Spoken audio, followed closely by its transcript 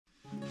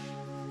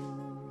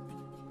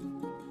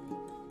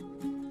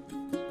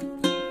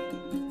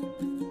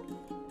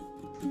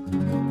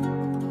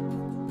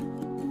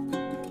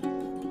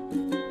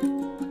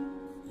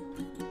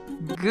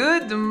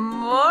Good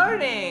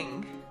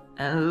morning!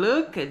 And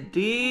look at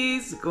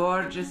this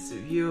gorgeous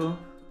view.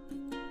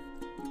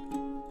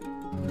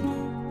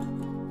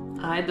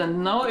 I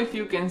don't know if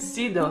you can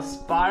see those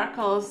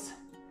sparkles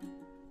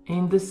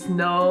in the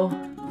snow.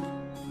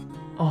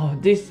 Oh,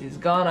 this is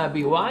gonna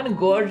be one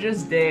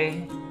gorgeous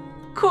day.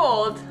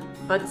 Cold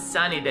but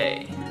sunny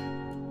day.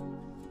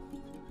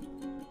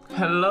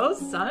 Hello,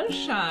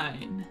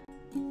 sunshine.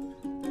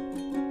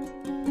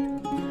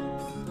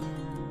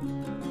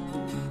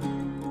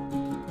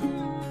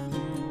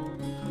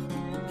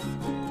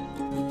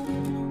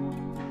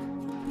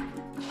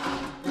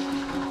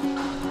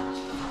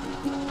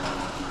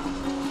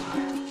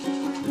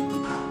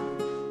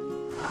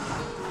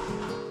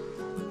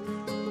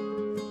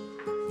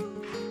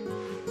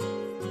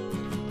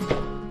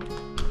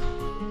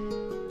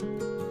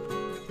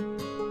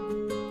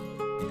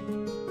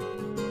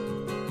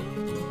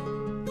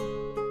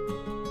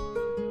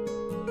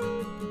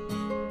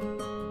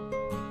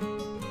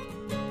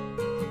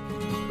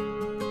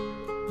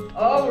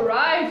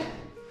 Alright,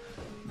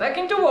 back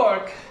into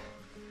work.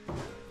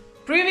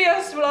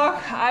 Previous vlog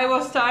I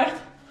was start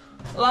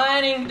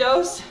lining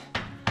those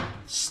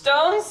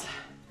stones,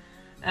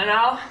 and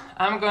now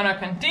I'm gonna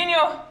continue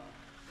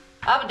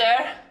up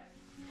there,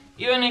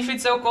 even if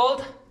it's so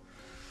cold.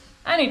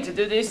 I need to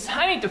do this,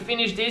 I need to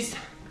finish this,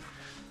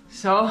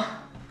 so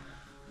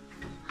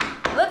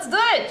let's do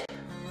it!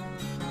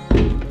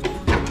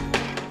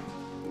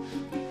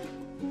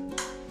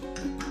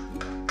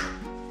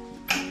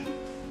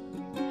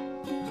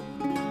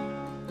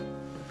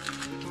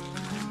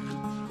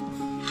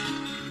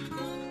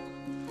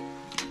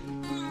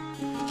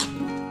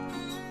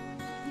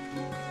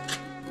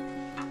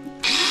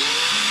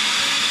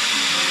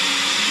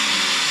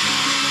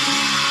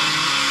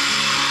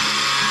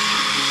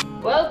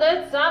 Well,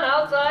 that sun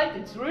outside,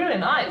 it's really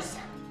nice.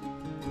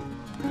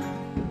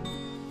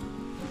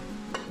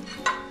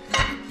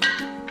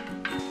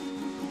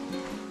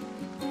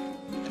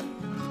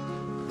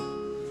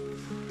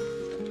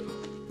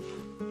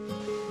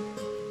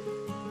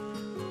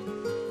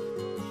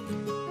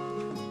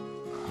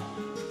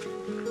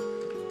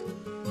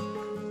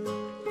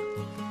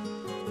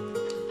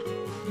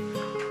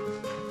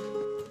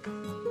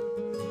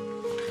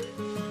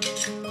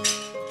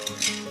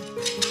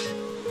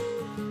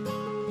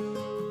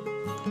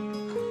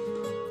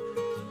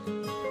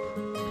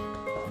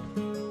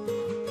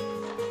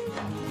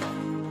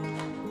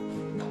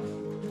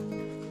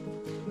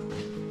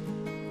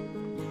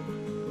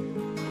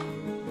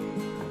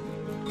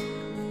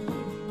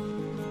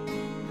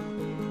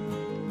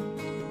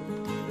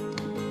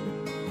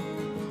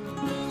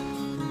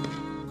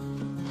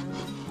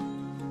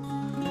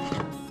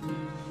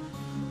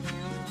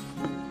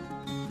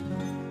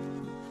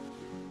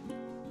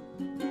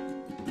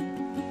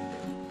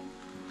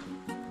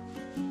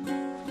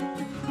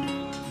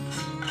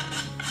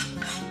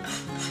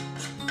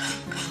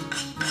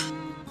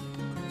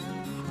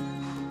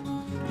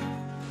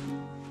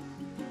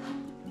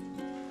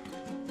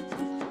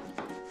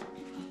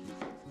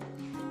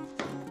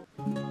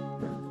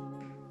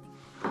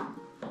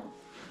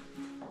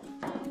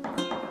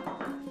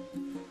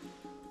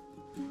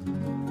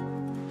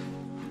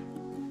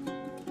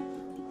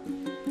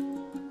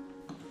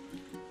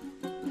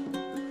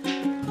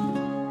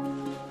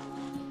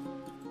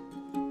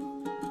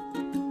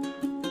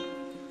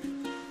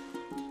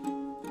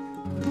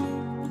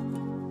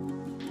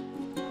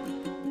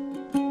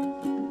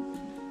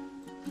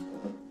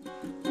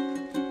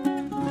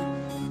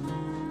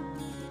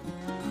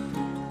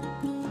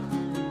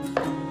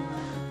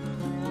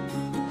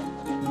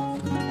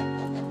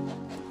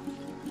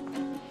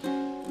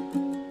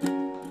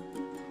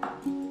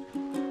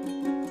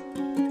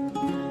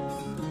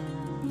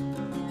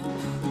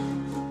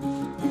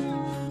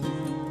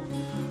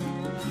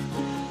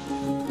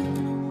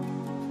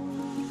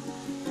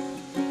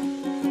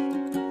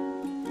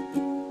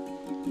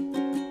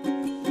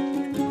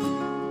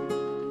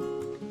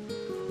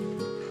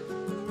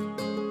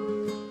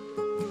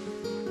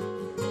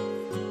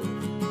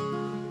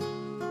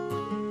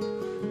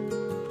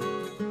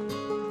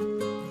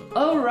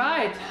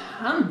 Alright,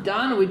 I'm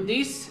done with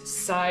this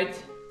side.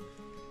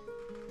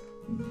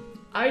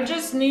 I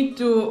just need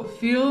to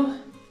fill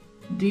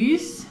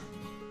this.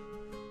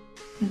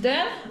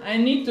 Then I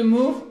need to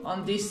move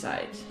on this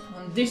side,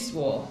 on this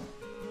wall.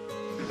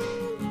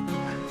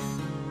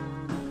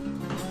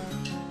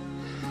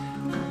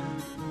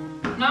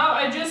 Now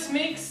I just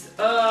mix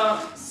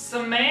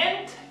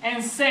cement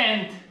and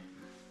sand,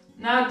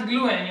 not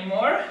glue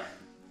anymore.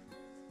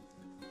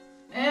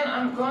 And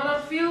I'm gonna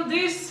fill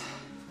this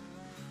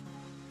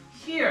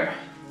here.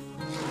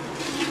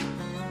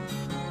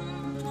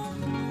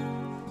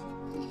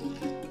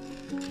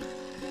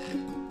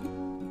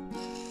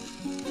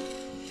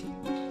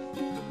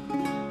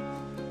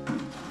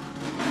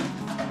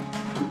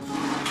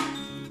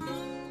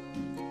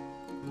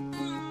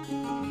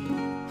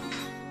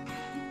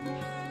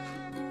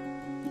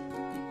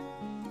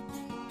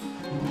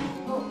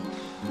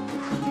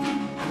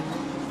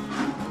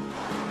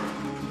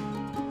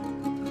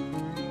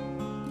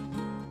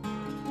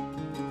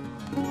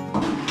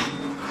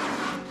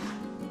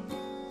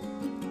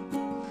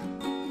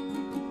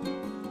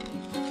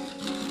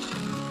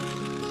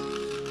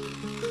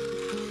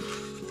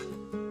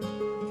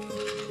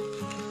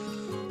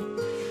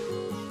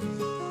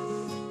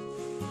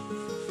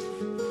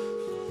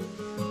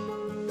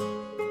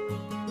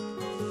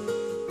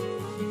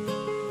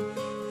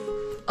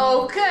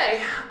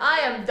 Okay, I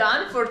am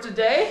done for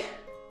today.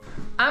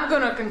 I'm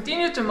gonna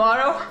continue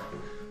tomorrow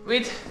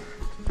with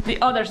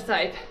the other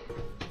side.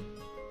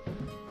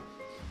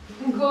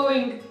 I'm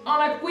going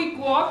on a quick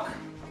walk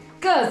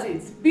because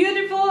it's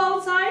beautiful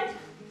outside.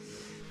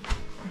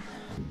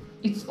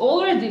 It's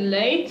already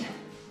late,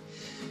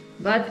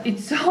 but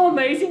it's so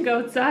amazing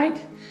outside.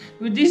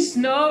 With this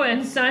snow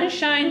and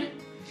sunshine,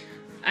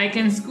 I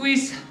can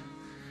squeeze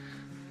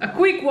a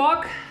quick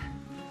walk.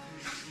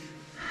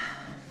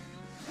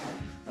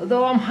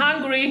 Although I'm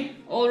hungry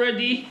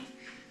already,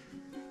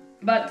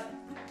 but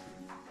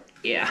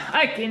yeah,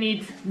 I can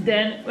eat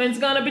then when it's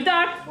gonna be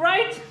dark,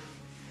 right?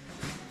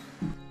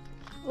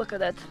 Look at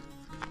that,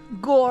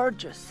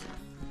 gorgeous.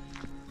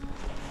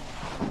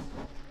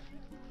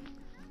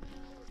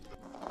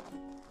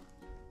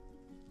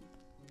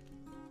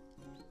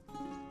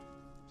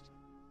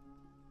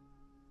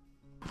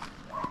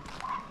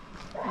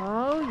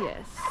 Oh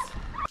yes,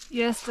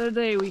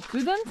 yesterday we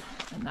couldn't,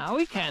 and now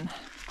we can.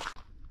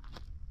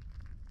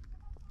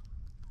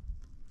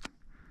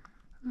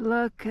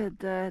 Look at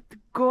that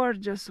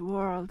gorgeous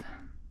world.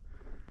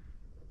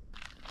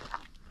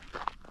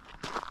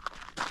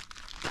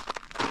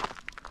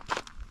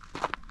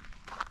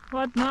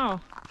 What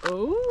now?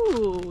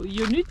 Oh,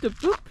 you need to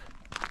poop.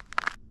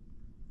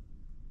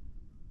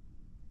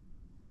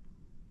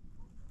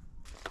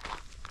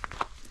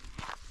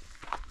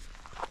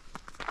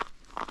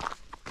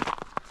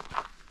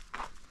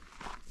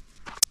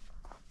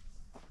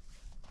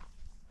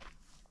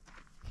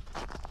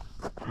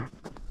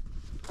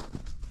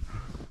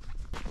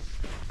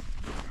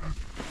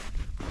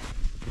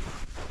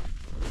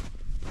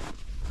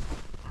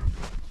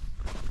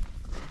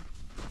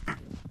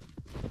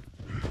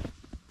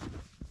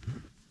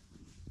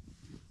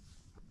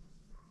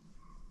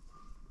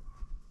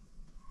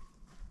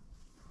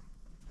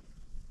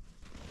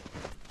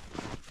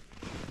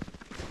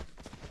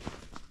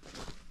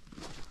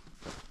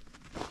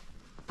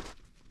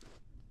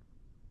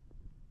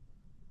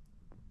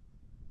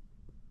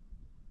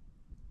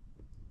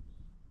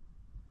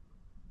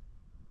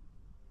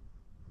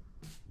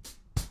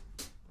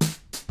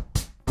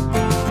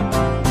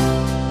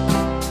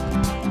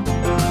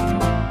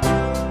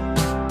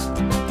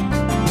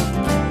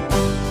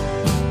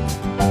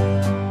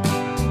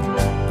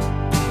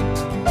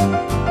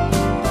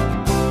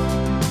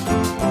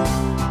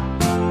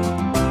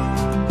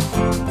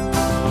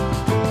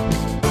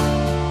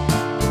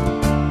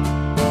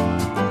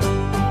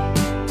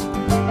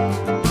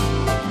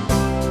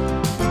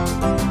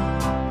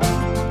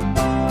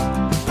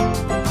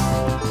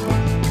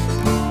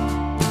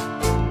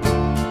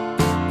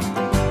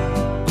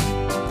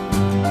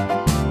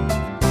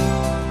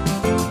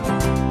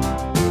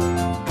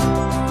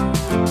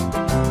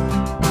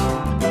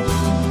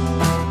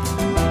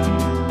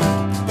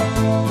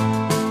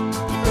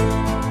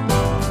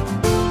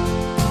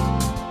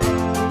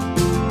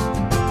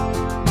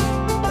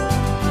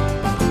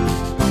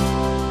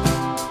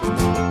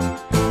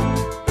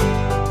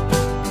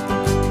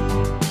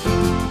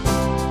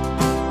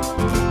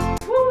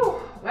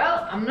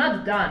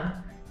 Done,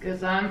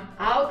 because I'm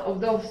out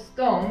of those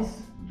stones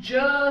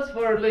just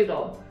for a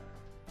little.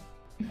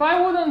 If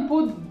I wouldn't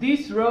put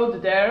this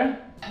road there,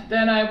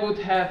 then I would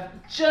have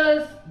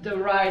just the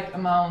right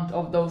amount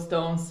of those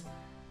stones,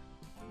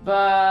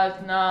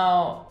 but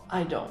now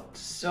I don't.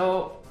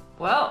 So,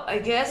 well, I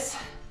guess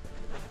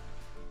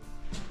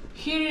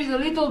here is a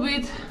little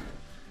bit,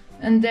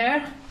 and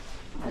there,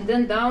 and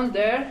then down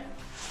there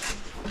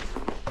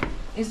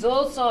is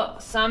also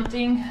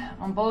something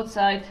on both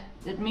sides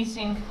that's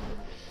missing.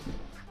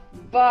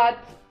 But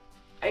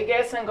I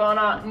guess I'm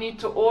gonna need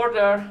to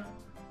order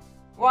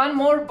one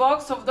more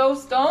box of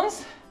those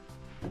stones,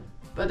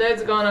 but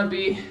that's gonna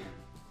be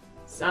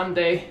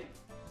someday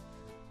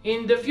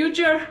in the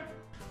future.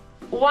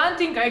 One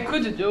thing I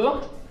could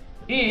do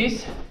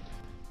is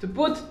to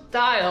put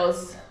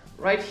tiles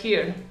right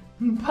here,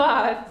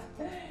 but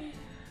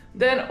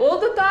then all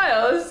the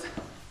tiles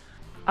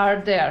are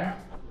there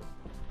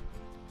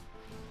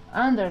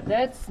under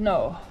that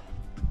snow.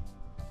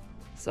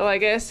 So I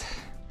guess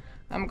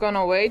I'm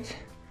gonna wait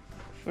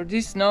for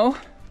this snow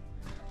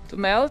to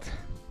melt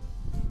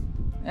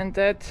and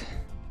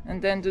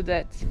then do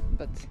that.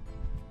 But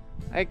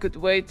I could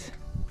wait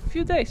a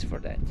few days for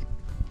that.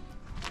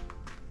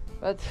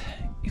 But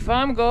if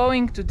I'm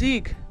going to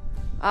dig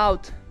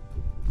out,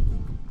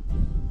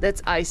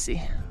 that's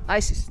icy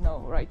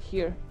snow right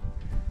here.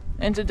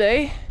 And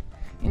today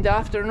in the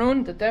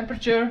afternoon the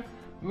temperature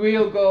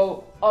will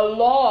go a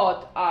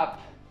lot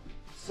up,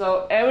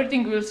 so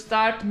everything will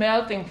start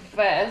melting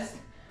fast.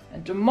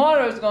 And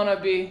tomorrow is gonna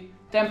be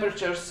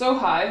temperature so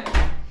high,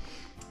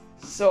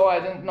 so I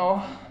don't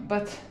know,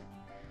 but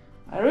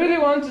I really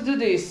want to do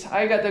this.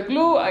 I got the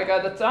glue, I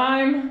got the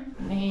time.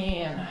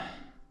 Man,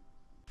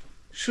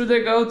 should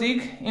I go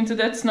dig into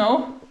that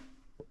snow?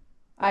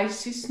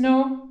 Icy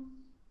snow?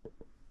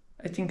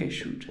 I think I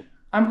should.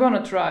 I'm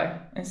gonna try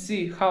and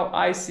see how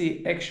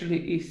icy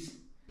actually is.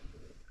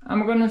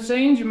 I'm gonna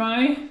change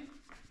my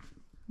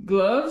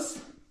gloves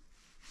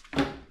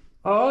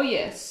Oh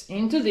yes,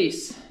 into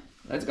this.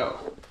 Let's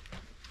go.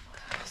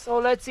 So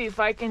let's see if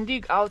I can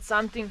dig out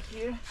something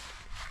here.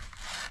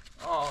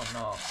 Oh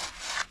no,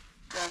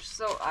 they're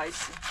so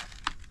icy.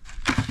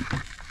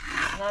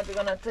 It's not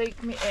gonna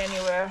take me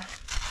anywhere.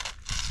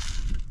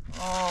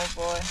 Oh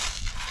boy,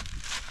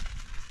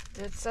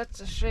 that's such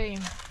a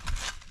shame.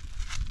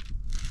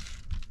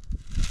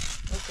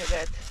 Look at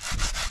that,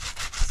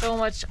 so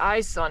much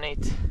ice on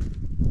it.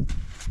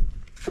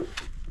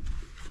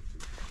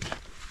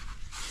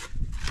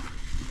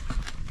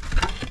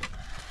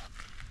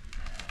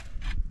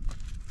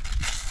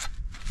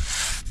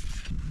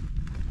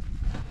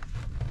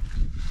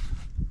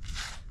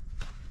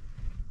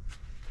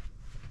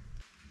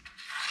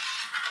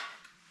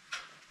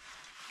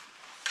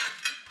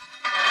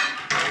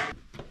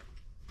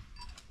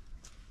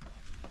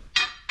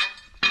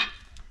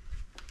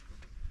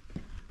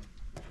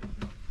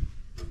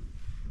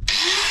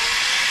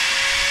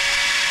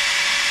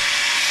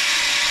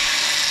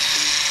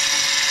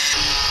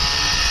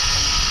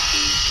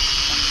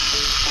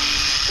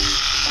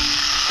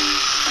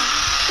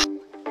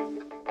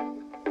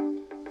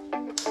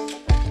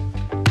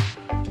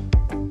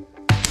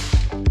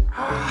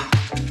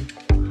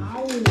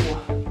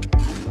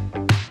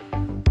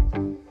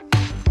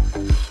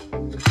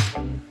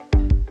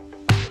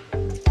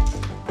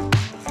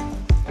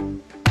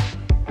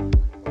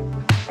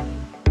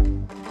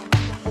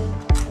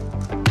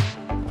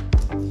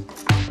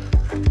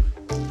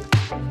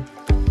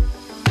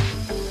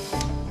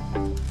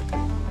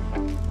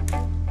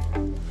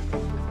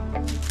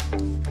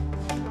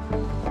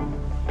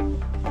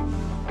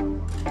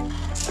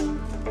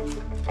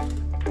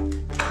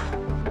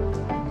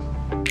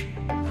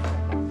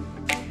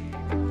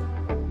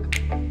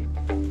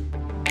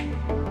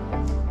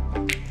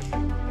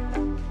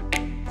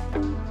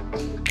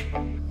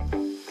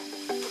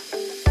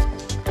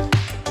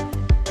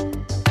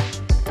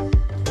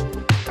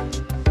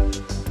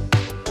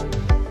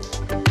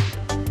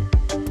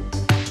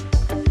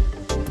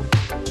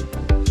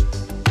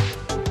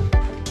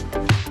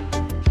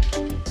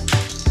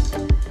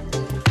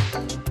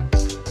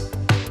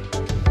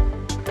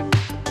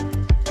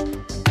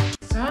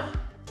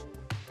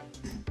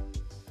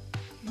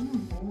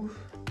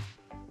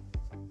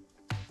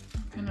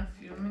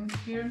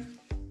 Here.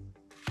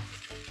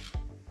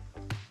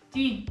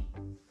 Ti.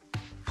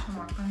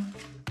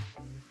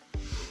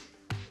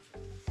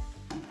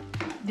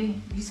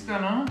 Di,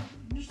 vyskano.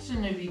 Už se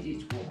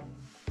nevidieť.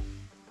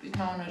 Teď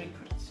mám na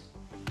records.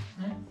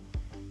 Ne?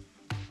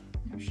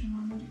 Už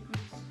mám na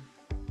records.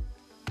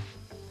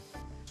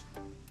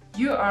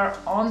 You are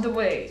on the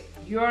way.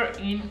 You're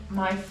in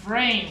my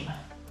frame.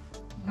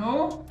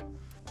 No?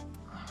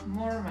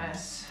 More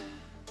mess.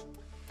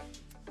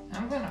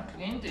 I'm gonna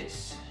clean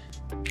this.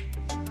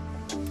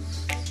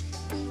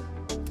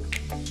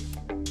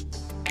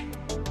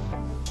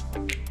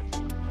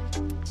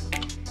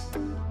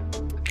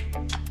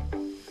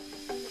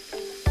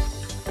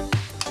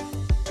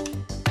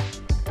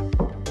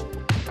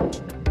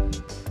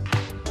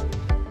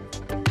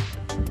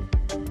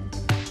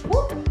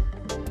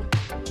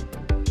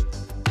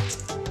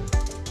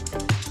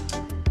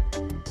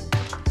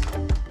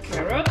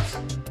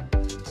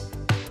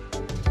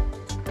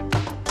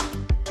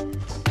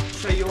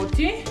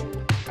 Coyote.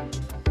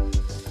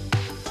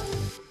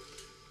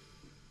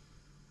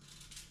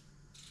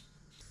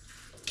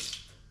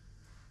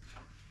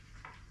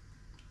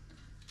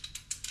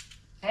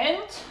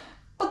 And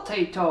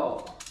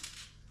potato.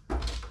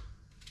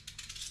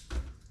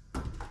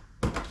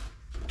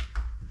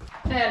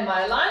 And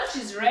my lunch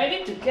is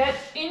ready to get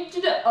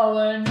into the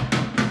oven.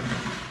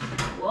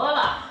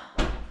 Voila!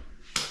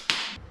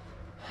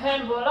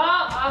 And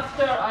voila,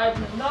 after, I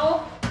don't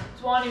know,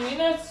 20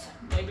 minutes,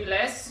 maybe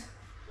less,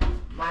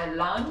 my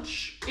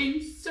lunch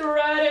is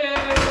ready.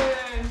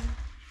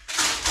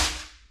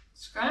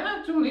 It's kind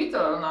of too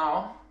little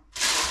now.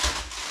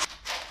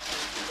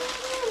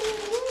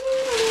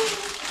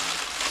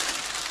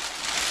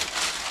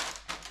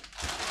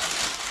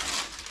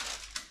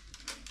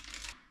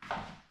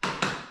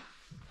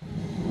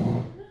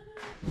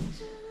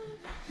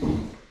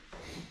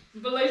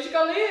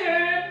 Beleza,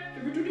 leren.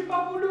 We doen die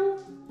papoeloe.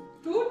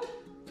 Doet.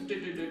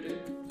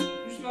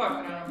 Dus waar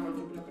kan ik nou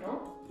doen,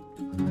 bro?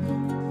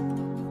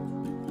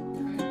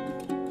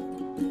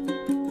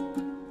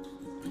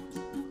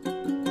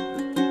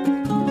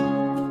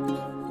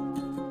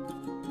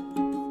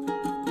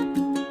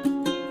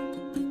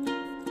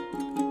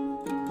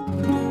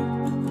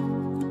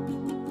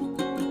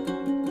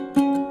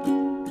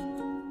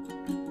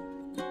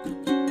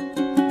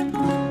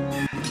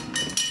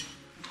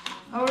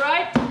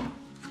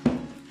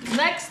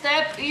 Next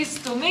step is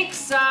to mix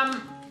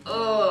some,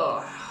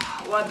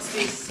 what's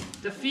this?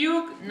 The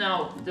fugue?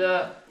 No,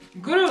 the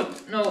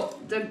grout. No,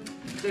 the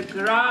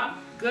grout.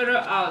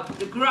 Grout,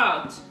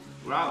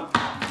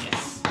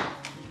 yes.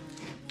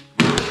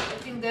 I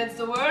think that's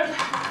the word.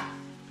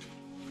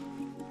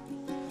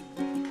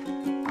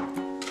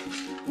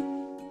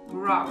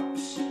 Grout.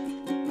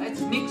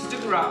 Let's mix the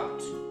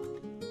grout.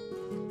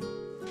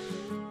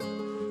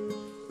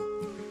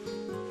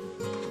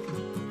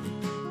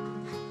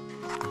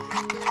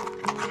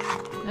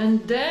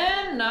 And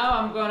then now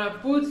I'm gonna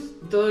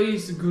put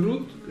this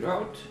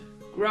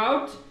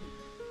grout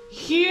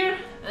here,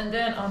 and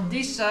then on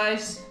this side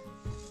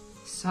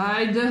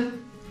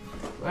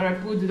where I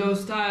put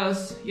those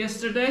tiles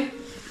yesterday.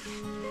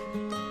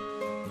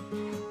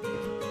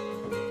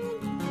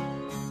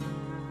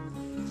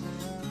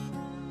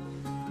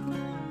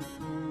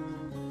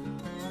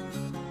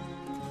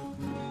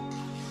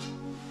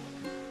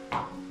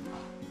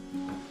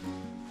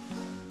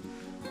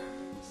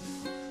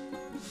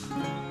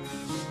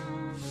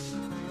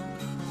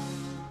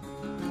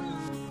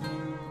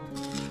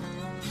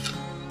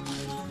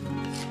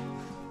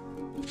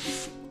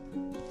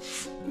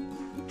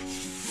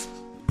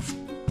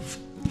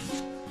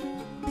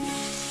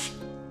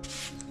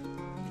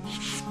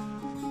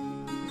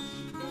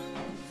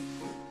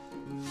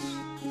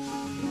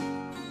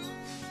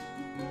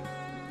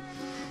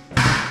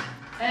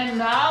 And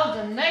now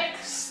the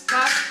next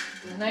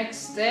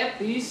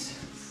step is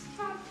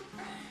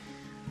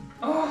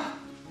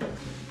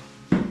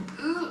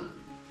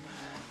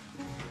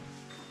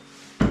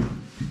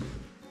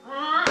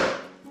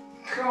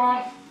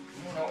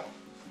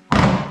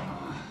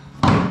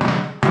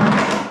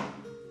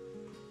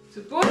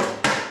to put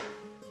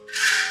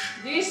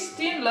this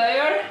thin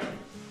layer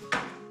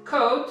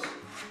coat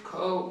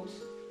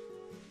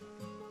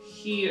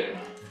here.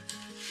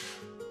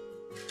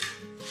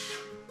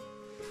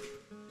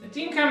 I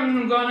think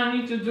I'm gonna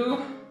need to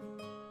do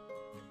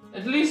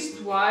at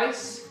least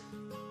twice.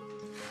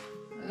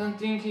 I don't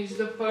think it's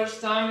the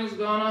first time it's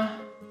gonna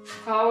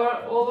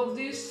cover all of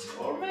this,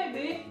 or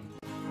maybe.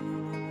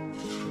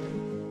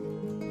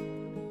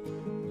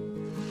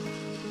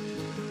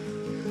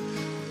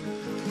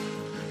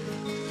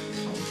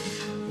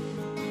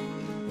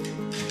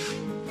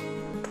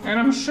 And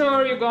I'm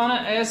sure you're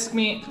gonna ask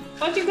me,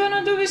 what you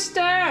gonna do with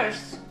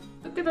stairs?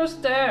 Look at those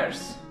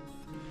stairs.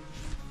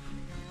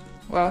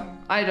 Well,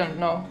 I don't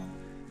know.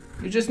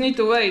 You just need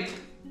to wait,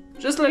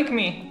 just like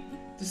me,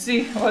 to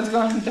see what's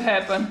going to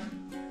happen.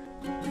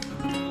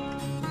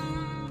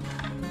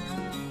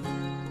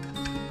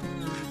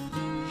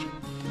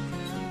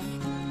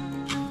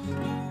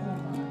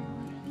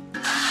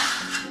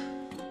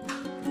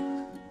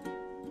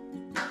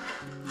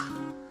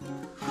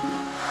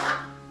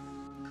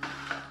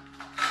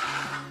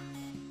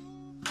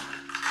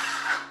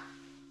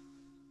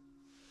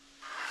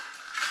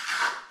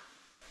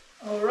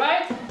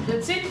 Alright,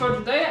 that's it for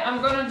today.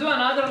 I'm gonna do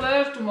another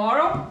layer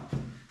tomorrow,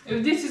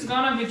 if this is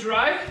gonna be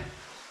dry.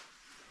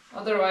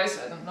 Otherwise,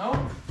 I don't know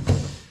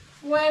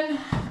when.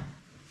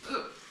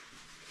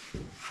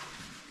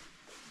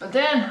 But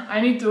then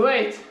I need to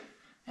wait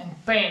and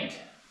paint.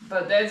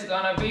 But that's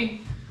gonna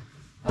be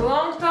a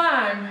long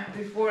time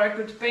before I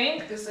could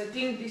paint, because I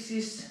think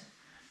this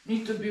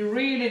need to be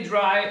really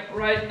dry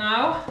right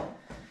now.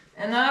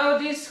 And now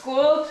this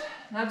cold,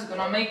 that's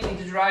gonna make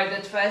it dry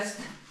that fast.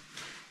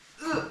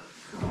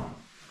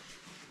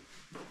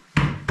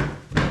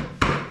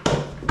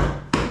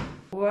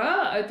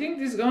 Well, I think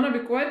this is gonna be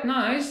quite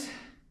nice,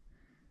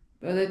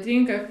 but I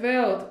think I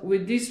failed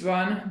with this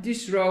one,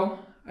 this row.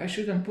 I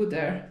shouldn't put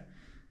there,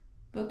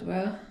 but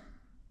well,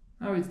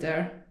 now it's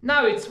there.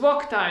 Now it's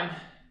walk time,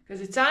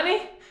 because it's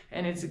sunny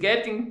and it's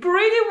getting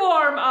pretty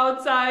warm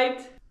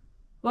outside.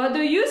 What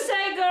do you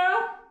say,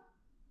 girl?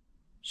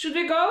 Should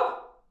we go?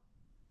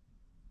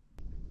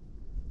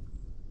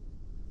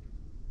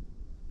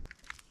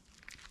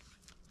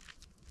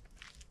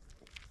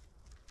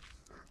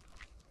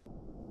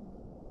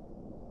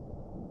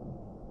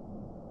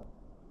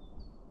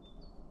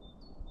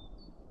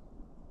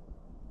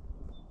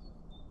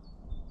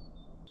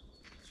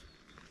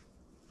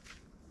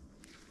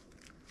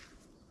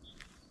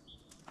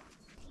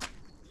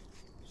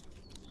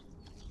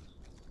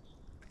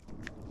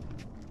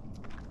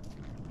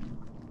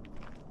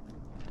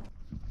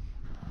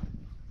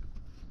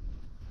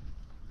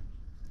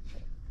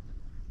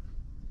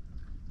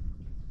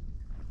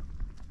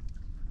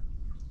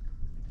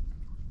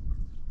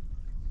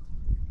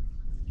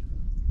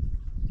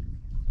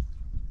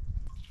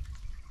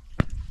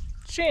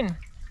 Chin.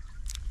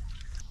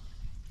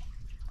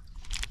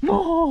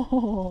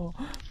 No,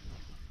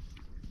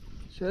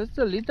 just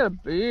a little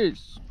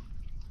piece.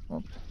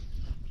 Oops.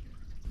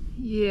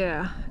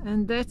 Yeah,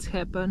 and that's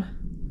happened.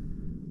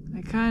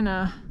 I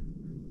kinda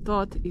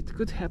thought it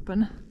could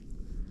happen,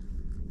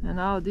 and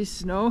now this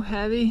snow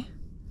heavy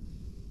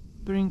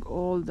bring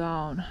all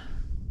down,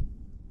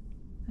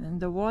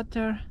 and the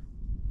water.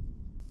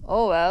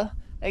 Oh well,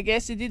 I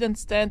guess it didn't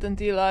stand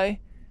until I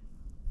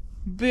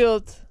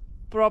built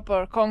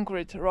proper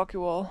concrete rocky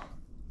wall.